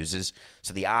Wordle uses.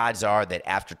 So the odds are that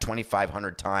after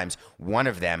 2,500 times, one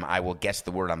of them, I will guess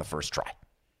the word on the first try.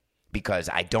 Because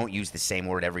I don't use the same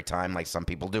word every time like some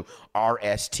people do.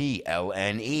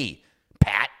 RSTLNE.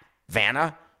 Pat?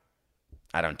 Vanna?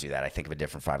 I don't do that. I think of a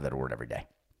different 5-letter word every day.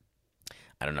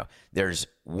 I don't know. There's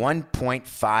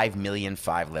 1.5 million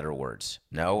 5-letter words.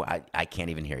 No, I can't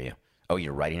even hear you. Oh,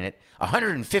 you're writing it?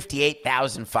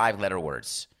 158,000 5-letter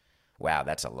words. Wow,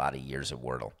 that's a lot of years of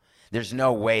Wordle. There's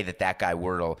no way that guy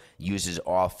Wordle uses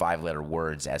all 5-letter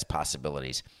words as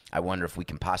possibilities. I wonder if we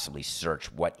can possibly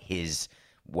search what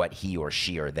he or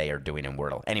she or they are doing in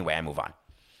Wordle. Anyway, I move on.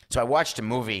 So I watched a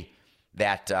movie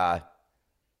that,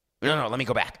 let me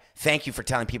go back. Thank you for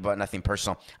telling people about Nothing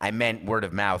Personal. I meant word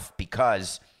of mouth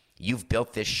because you've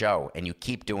built this show and you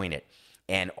keep doing it.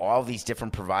 And all these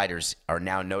different providers are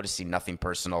now noticing Nothing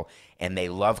Personal, and they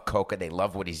love Coca. They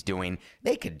love what he's doing.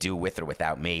 They could do with or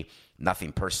without me.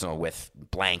 Nothing Personal with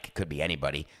blank could be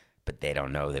anybody, but they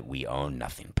don't know that we own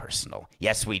Nothing Personal.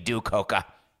 Yes, we do, Coca.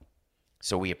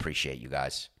 So we appreciate you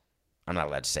guys. I'm not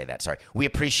allowed to say that. Sorry. We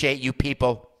appreciate you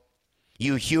people,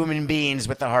 you human beings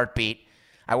with a heartbeat.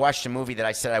 I watched a movie that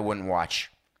I said I wouldn't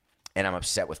watch, and I'm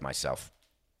upset with myself.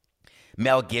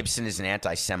 Mel Gibson is an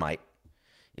anti-Semite.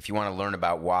 If you want to learn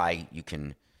about why, you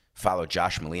can follow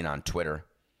Josh Molina on Twitter.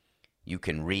 You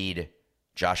can read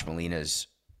Josh Molina's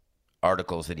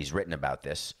articles that he's written about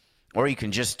this. Or you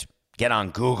can just get on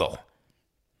Google.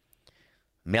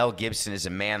 Mel Gibson is a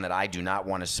man that I do not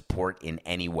want to support in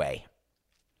any way.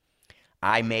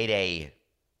 I made a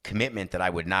commitment that I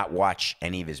would not watch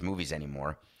any of his movies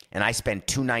anymore. And I spent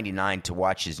 $2.99 to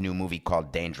watch his new movie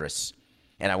called Dangerous.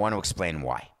 And I want to explain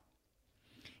why.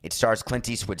 It stars Clint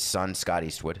Eastwood's son, Scott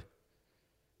Eastwood.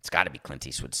 It's got to be Clint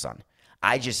Eastwood's son.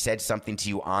 I just said something to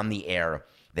you on the air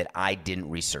that I didn't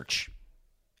research,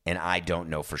 and I don't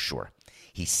know for sure.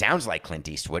 He sounds like Clint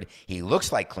Eastwood. He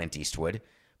looks like Clint Eastwood,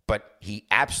 but he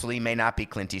absolutely may not be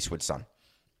Clint Eastwood's son.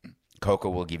 Coco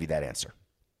will give you that answer.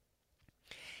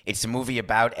 It's a movie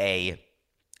about a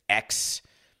ex-Navy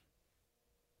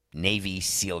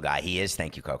SEAL guy. He is,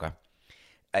 thank you, Coco.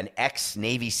 An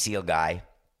ex-Navy SEAL guy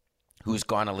who's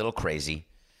gone a little crazy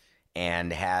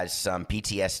and has some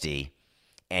PTSD,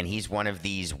 and he's one of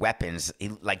these weapons,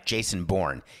 like Jason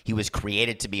Bourne. He was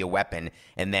created to be a weapon,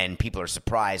 and then people are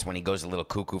surprised when he goes a little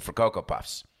cuckoo for Cocoa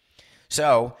Puffs.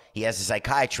 So he has a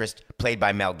psychiatrist played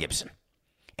by Mel Gibson,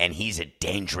 and he's a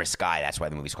dangerous guy. That's why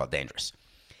the movie's called Dangerous.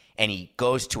 And he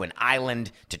goes to an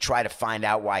island to try to find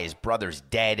out why his brother's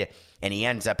dead, and he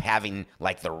ends up having,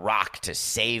 like, The Rock to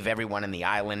save everyone in the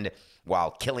island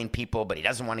while killing people, but he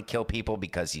doesn't want to kill people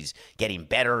because he's getting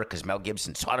better, because Mel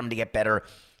Gibson taught him to get better.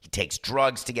 He takes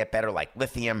drugs to get better, like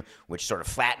lithium, which sort of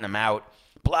flatten him out,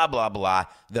 blah, blah, blah.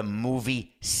 The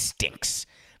movie stinks.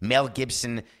 Mel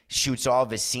Gibson shoots all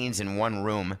of his scenes in one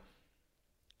room.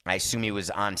 I assume he was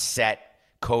on set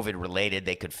COVID-related.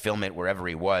 They could film it wherever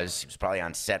he was. He was probably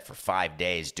on set for 5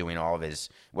 days doing all of his,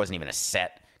 it wasn't even a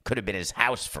set. Could have been his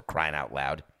house, for crying out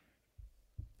loud.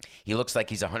 He looks like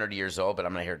he's 100 years old, but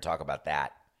I'm not here to talk about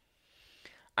that.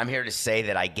 I'm here to say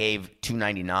that I gave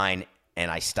 $2.99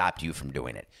 and I stopped you from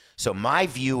doing it. So my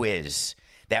view is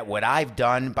that what I've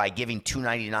done by giving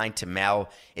 $2.99 to Mel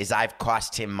is I've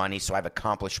cost him money, so I've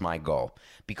accomplished my goal.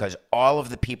 Because all of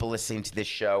the people listening to this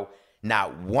show,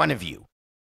 not one of you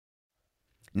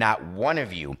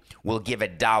will give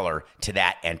 $1 to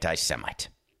that anti-Semite.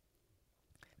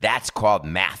 That's called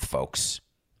math, folks.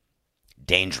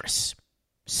 Dangerous.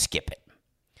 Skip it.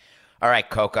 All right,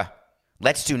 Coca.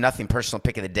 Let's do nothing personal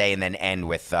pick of the day and then end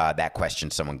with that question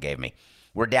someone gave me.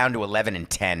 We're down to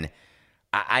 11-10.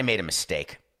 I made a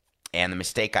mistake. And the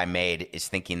mistake I made is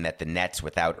thinking that the Nets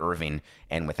without Irving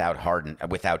and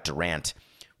without Durant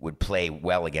would play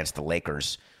well against the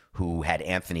Lakers, who had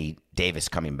Anthony Davis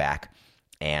coming back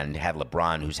and had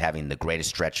LeBron, who's having the greatest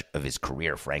stretch of his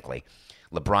career, frankly.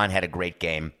 LeBron had a great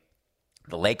game.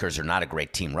 The Lakers are not a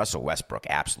great team. Russell Westbrook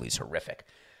absolutely is horrific.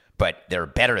 But they're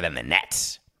better than the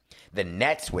Nets. The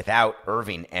Nets without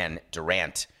Irving and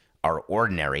Durant are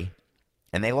ordinary,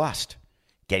 and they lost.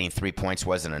 Getting 3 points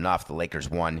wasn't enough. The Lakers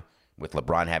won with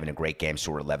LeBron having a great game,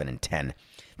 so we're 11-10.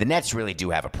 The Nets really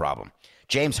do have a problem.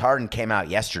 James Harden came out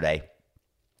yesterday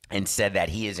and said that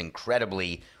he is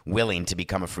incredibly willing to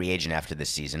become a free agent after this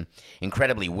season,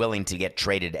 incredibly willing to get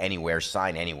traded anywhere,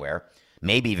 sign anywhere,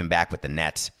 maybe even back with the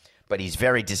Nets. But he's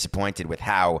very disappointed with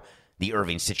how the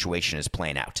Irving situation is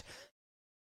playing out.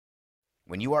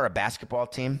 When you are a basketball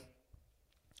team,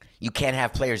 you can't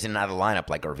have players in and out of the lineup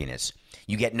like Irving is.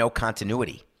 You get no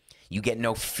continuity. You get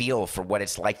no feel for what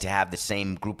it's like to have the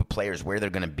same group of players, where they're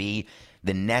going to be.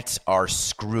 The Nets are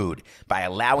screwed. By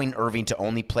allowing Irving to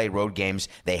only play road games,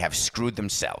 they have screwed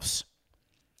themselves.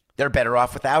 They're better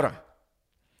off without him.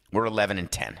 We're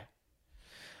 11-10.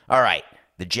 All right,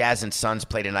 the Jazz and Suns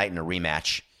play tonight in a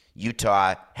rematch.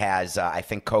 Utah has, I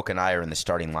think Coke and I are in the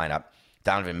starting lineup.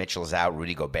 Donovan Mitchell's out.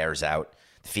 Rudy Gobert's out.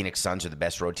 The Phoenix Suns are the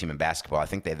best road team in basketball. I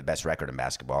think they have the best record in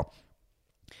basketball.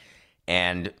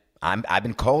 And I've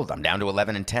been cold. I'm down to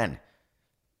 11-10.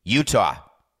 Utah,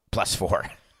 +4.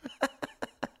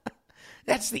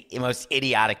 That's the most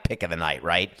idiotic pick of the night,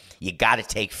 right? You got to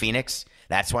take Phoenix.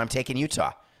 That's why I'm taking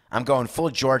Utah. I'm going full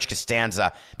George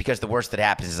Costanza because the worst that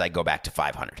happens is I go back to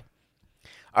 500.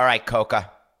 All right,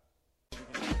 Coca.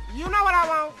 You know what I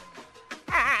want?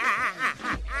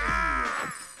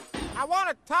 I want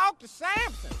to talk to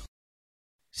Samson.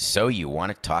 So you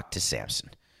want to talk to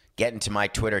Samson. Get into my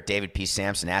Twitter, David P.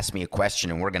 Samson. Ask me a question,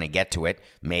 and we're going to get to it.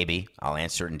 Maybe I'll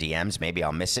answer it in DMs. Maybe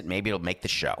I'll miss it. Maybe it'll make the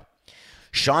show.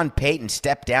 Sean Payton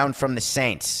stepped down from the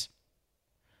Saints.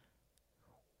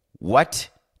 What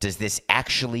does this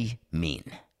actually mean?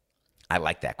 I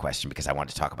like that question because I want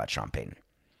to talk about Sean Payton.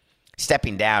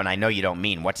 Stepping down, I know you don't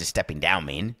mean, what does stepping down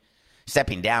mean?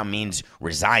 Stepping down means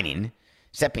resigning.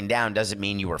 Stepping down doesn't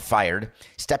mean you were fired.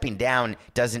 Stepping down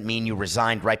doesn't mean you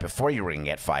resigned right before you were going to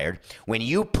get fired. When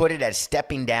you put it as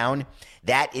stepping down,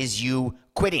 that is you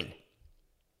quitting.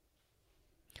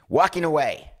 Walking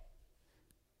away.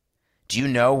 Do you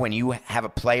know when you have a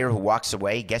player who walks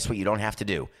away, guess what you don't have to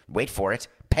do? Wait for it.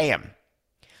 Pay him.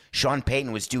 Sean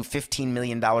Payton was due $15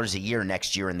 million a year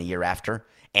next year and the year after,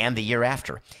 and the year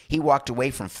after. He walked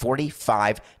away from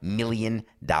 $45 million.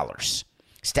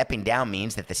 Stepping down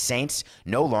means that the Saints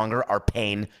no longer are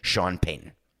paying Sean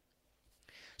Payton.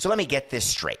 So let me get this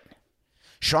straight.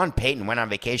 Sean Payton went on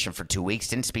vacation for 2 weeks,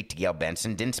 didn't speak to Gail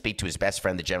Benson, didn't speak to his best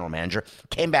friend, the general manager,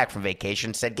 came back from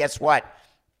vacation, said, guess what?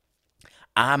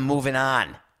 I'm moving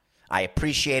on. I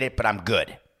appreciate it, but I'm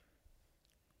good.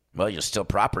 Well, you're still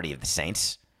property of the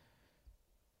Saints.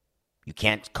 You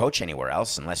can't coach anywhere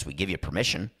else unless we give you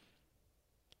permission.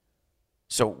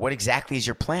 So what exactly is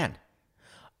your plan?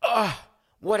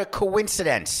 What a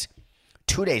coincidence.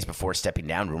 2 days before stepping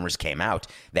down, rumors came out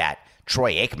that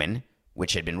Troy Aikman,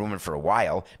 which had been rumored for a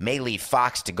while, may leave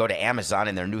Fox to go to Amazon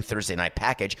in their new Thursday night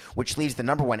package, which leaves the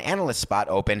number one analyst spot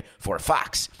open for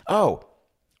Fox. Oh,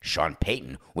 Sean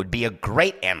Payton would be a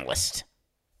great analyst.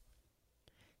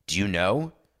 Do you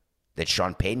know that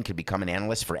Sean Payton could become an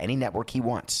analyst for any network he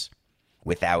wants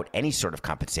without any sort of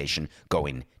compensation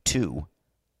going to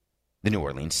the New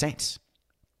Orleans Saints?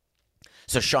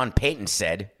 So Sean Payton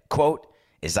said, quote,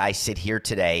 as I sit here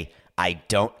today, I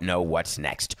don't know what's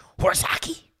next. Horse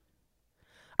hockey.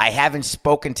 I haven't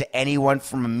spoken to anyone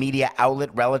from a media outlet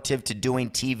relative to doing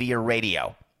TV or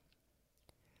radio.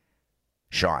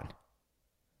 Sean,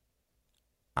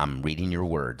 I'm reading your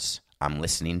words. I'm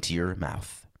listening to your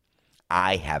mouth.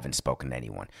 I haven't spoken to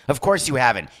anyone. Of course you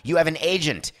haven't. You have an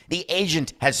agent. The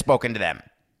agent has spoken to them.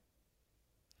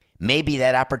 Maybe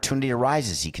that opportunity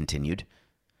arises, he continued.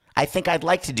 I think I'd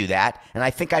like to do that, and I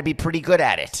think I'd be pretty good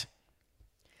at it.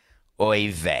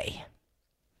 Oy vey.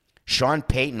 Sean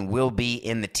Payton will be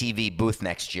in the TV booth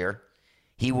next year.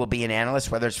 He will be an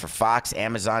analyst, whether it's for Fox,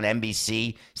 Amazon,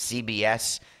 NBC,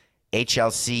 CBS,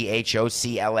 HLC,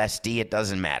 HOC, LSD, it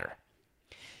doesn't matter.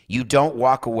 You don't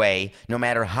walk away, no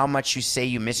matter how much you say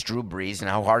you miss Drew Brees and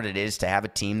how hard it is to have a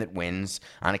team that wins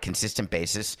on a consistent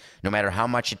basis, no matter how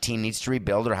much a team needs to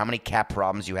rebuild or how many cap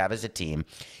problems you have as a team,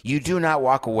 you do not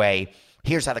walk away.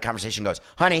 Here's how the conversation goes.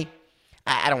 Honey,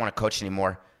 I don't want to coach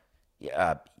anymore.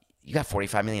 You got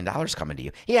 $45 million coming to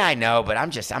you. Yeah, I know, but I'm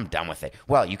done with it.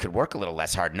 Well, you could work a little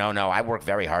less hard. No, I work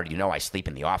very hard. You know I sleep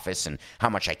in the office and how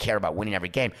much I care about winning every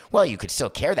game. Well, you could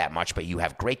still care that much, but you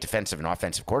have great defensive and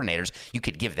offensive coordinators. You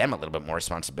could give them a little bit more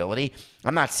responsibility.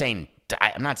 I'm not saying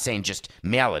just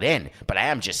mail it in, but I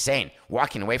am just saying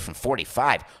walking away from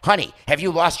 45. Honey, have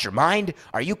you lost your mind?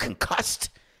 Are you concussed?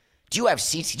 Do you have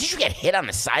seats? Did you get hit on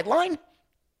the sideline?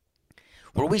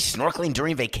 Were we snorkeling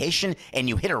during vacation and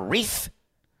you hit a reef?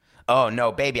 Oh,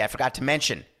 no, baby, I forgot to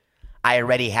mention, I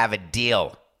already have a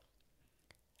deal.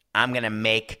 I'm going to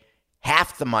make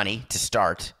half the money to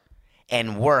start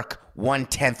and work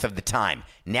 1/10 of the time.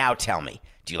 Now tell me,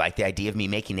 do you like the idea of me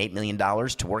making $8 million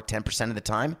to work 10% of the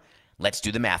time? Let's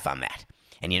do the math on that.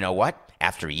 And you know what?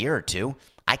 After a year or two,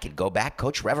 I could go back,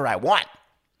 coach wherever I want.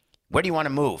 Where do you want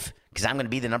to move? Because I'm going to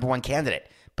be the number one candidate.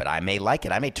 But I may like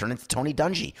it. I may turn into Tony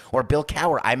Dungy or Bill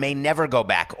Cowher. I may never go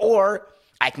back. Or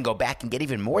I can go back and get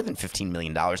even more than $15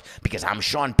 million because I'm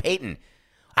Sean Payton.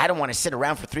 I don't want to sit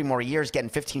around for 3 more years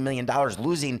getting $15 million,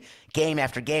 losing game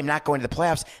after game, not going to the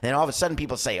playoffs. And then all of a sudden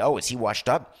people say, oh, is he washed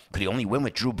up? Could he only win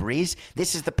with Drew Brees?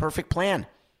 This is the perfect plan.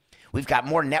 We've got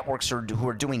more networks who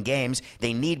are doing games.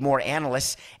 They need more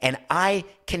analysts, and I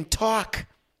can talk.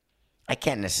 I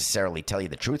can't necessarily tell you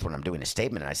the truth when I'm doing a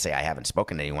statement and I say I haven't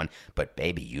spoken to anyone, but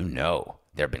baby, you know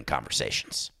there have been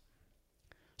conversations.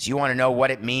 So you want to know what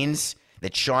it means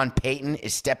that Sean Payton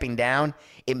is stepping down?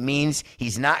 It means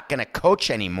he's not going to coach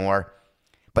anymore,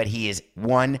 but he is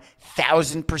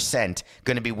 1,000%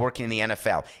 going to be working in the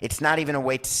NFL. It's not even a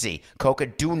wait to see. Coca,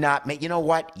 do not make, you know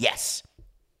what? Yes.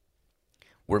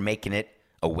 We're making it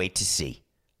a wait to see.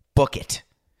 Book it.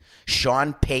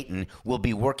 Sean Payton will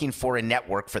be working for a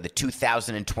network for the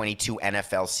 2022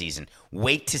 NFL season.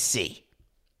 Wait to see.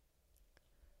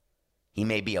 He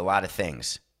may be a lot of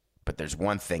things, but there's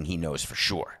one thing he knows for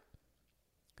sure.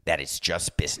 That it's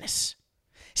just business.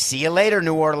 See you later,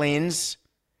 New Orleans.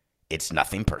 It's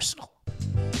nothing personal.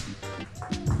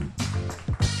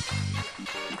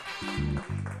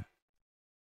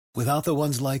 Without the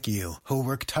ones like you, who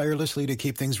work tirelessly to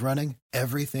keep things running,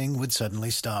 everything would suddenly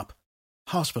stop.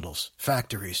 Hospitals,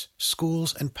 factories,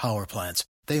 schools, and power plants,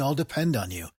 they all depend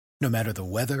on you. No matter the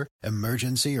weather,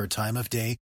 emergency, or time of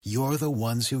day, you're the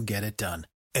ones who get it done.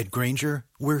 At Grainger,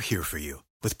 we're here for you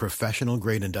with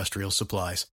professional-grade industrial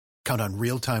supplies. Count on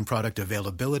real-time product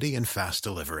availability and fast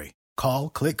delivery. Call,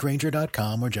 click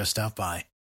Grainger.com, or just stop by.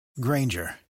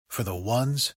 Grainger, for the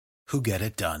ones who get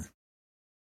it done.